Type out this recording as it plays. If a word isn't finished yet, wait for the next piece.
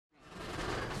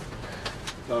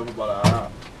What's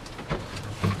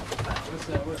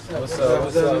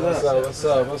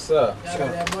up? Y'all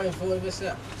got that money for it? What's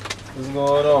up? What's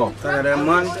going on? Got that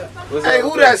money? Hey,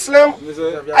 who that, Slim?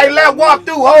 Hey, let Whop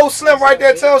through. Hold Slim right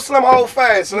there. Tell Slim hold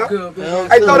fast, Slim.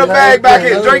 Hey, throw the bag back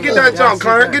in. Drake, get that jump,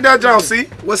 Clarence. Get that jump, see?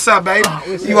 What's up, baby?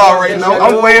 You already know.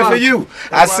 I'm waiting for you.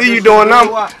 I see you doing them.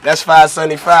 That's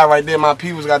 $5.75 right there. My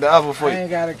people's got the other for you. I ain't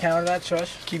got to count it. I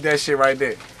trust. Keep that shit right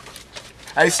there.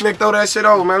 Hey, Slick, throw that shit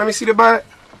over, man. Let me see the bag.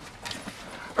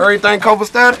 Everything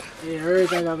copacetic? Yeah,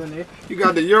 everything up in there. You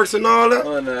got the yerks and all that?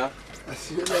 Oh, no.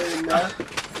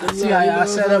 See how y'all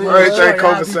set up everything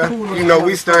copacetic. You know,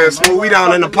 we staying smooth. We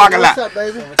down in the parking lot. What's up,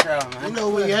 baby? You know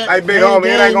we at. Hey, big homie,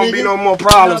 it ain't gonna be no more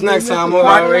problems next time, all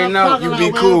right? Already know. You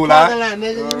be cool, all right?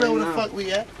 Nigga, you know where the fuck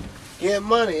we at. Getting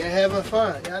money and having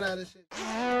fun. Y'all know this shit.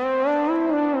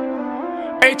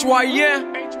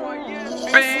 HYN,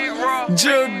 BigRaw,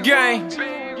 Jug Gang,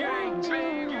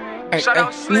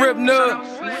 Rip Nug,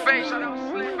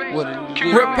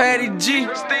 Rip Patty G,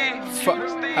 fuck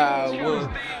how I was.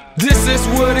 This is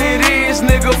what it is,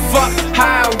 nigga, fuck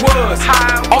how it was.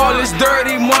 All this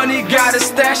dirty money, gotta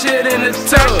stash it in the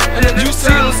tub. You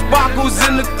see them sparkles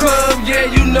in the club, yeah,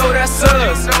 you know that's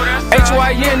us.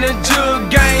 HYN and Jug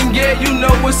Gang, yeah, you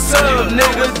know what's up,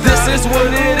 nigga. This is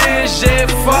what it is, yeah,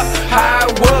 fuck how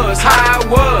it was,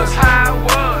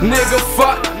 nigga,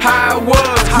 fuck how it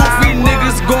was. Goofy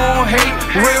niggas gon' hate,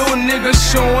 real niggas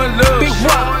showing love.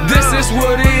 This is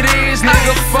what it is,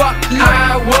 nigga, fuck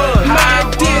how it was.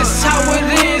 Man, this how it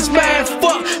is, man,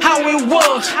 fuck how it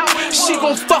was. She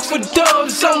gon' fuck for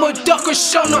dubs, I'm a ducker,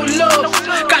 show no love.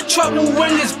 Got trouble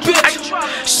in this bitch,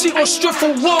 she gon' strip for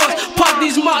one. Pop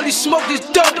these molly, smoke this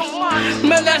dope.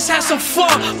 Man, let's have some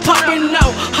fun, popping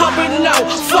out, hopping out.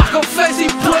 Fuck a fancy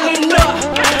pulling up,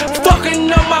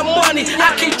 fucking up my money.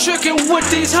 I keep tricking with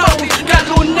these hoes. Got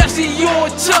little Nessie, you on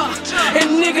top,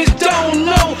 and niggas don't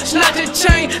know. Snatch the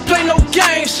chain, play no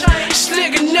games.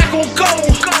 Slick and neck on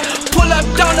gold. Pull up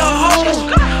down the hole,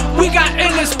 we got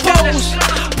endless pose.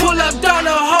 Pull up down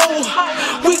the hole,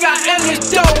 we got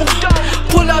endless dough.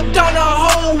 Pull up down the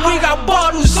hole, we got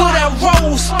bottles of that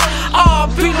rose.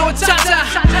 RP no Tata,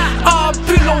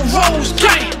 RP no Rose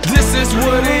gang. This is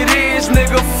what it is,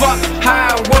 nigga, fuck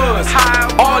how it was.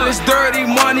 All this dirty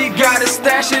money, gotta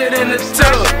stash it in the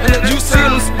tub. You see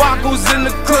them sparkles in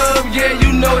the club, yeah,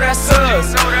 you know that's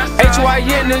us.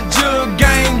 HYN and Jug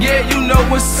Gang, yeah, you know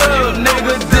what's up,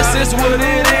 nigga. This is what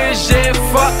it is, yeah,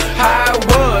 fuck how it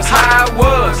was,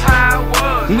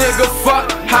 nigga,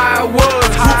 fuck how it was.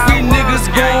 Goofy niggas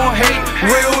gon' hate,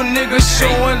 real niggas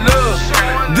showing love.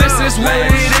 This is what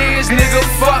it is, nigga,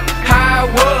 fuck how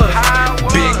it was.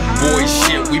 Big boy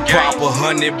shit, we pop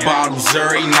 100 bottles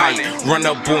every night. Run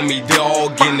up on me,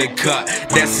 dog, in the cut,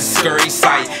 that's a scary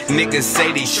sight. Niggas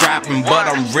say they strapping, but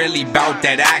I'm really bout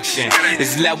that action.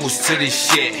 There's levels to this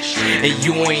shit, and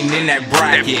you ain't in that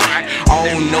bracket. I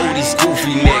don't know these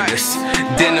goofy niggas.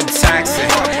 Then I'm taxing,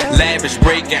 Lavish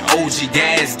breaking OG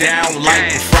gas down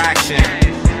like a fraction.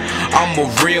 I'm a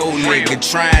real nigga,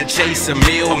 tryin' chase a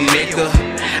meal, nigga.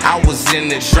 I was in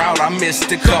the drought, I missed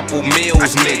a couple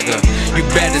meals, nigga. You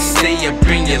better stay up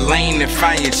in your lane and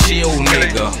find your chill,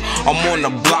 nigga. I'm on the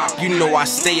block, you know I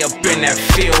stay up in that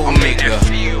field, nigga.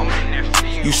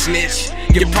 You snitch,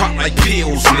 get popped like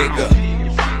pills, nigga.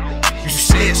 You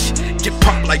snitch, get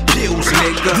popped like pills,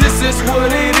 nigga. This is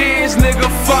what it is, nigga,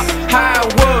 fuck how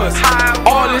it was.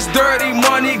 All this dirty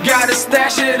money, gotta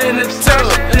stash it in the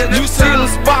tub. You see them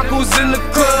sparkles in the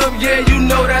club, yeah, you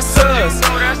know that's us.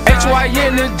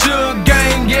 HYN and Jug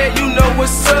Gang, yeah, you know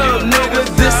what's up, nigga.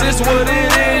 This is what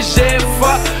it is, yeah,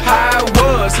 fuck how it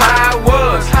was,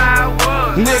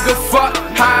 nigga, fuck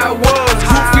how it was.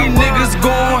 Goofy niggas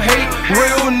gon' hate,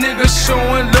 real niggas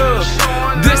showing love.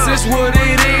 This is what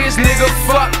it is, nigga,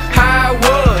 fuck how it was.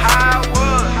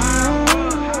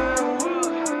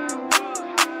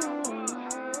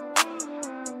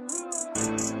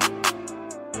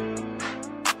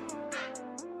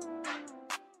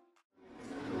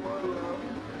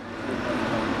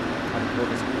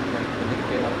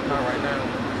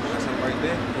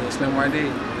 Slim right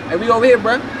there. Hey, we over here,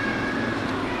 bro.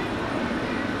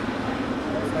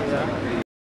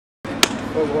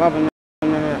 What happened? We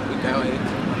down here.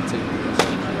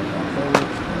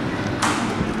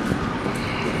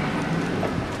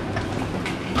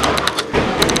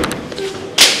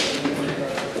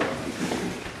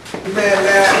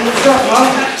 What's up, Mo?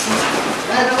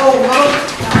 That's old, Mo.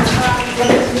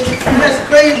 That's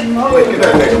crazy, Mo. Wait, get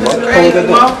that nigga, Mo. Crazy,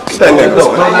 Mo. Get that nigga, Mo.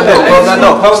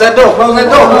 Close that door.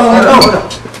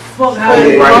 Fuck how it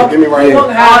is, Give me right here.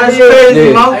 Fuck how it is.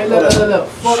 Crazy, Mo. Hey, look.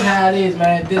 Fuck how it is,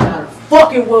 man. This how the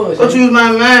fuck it was. What you was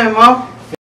my man, Mo?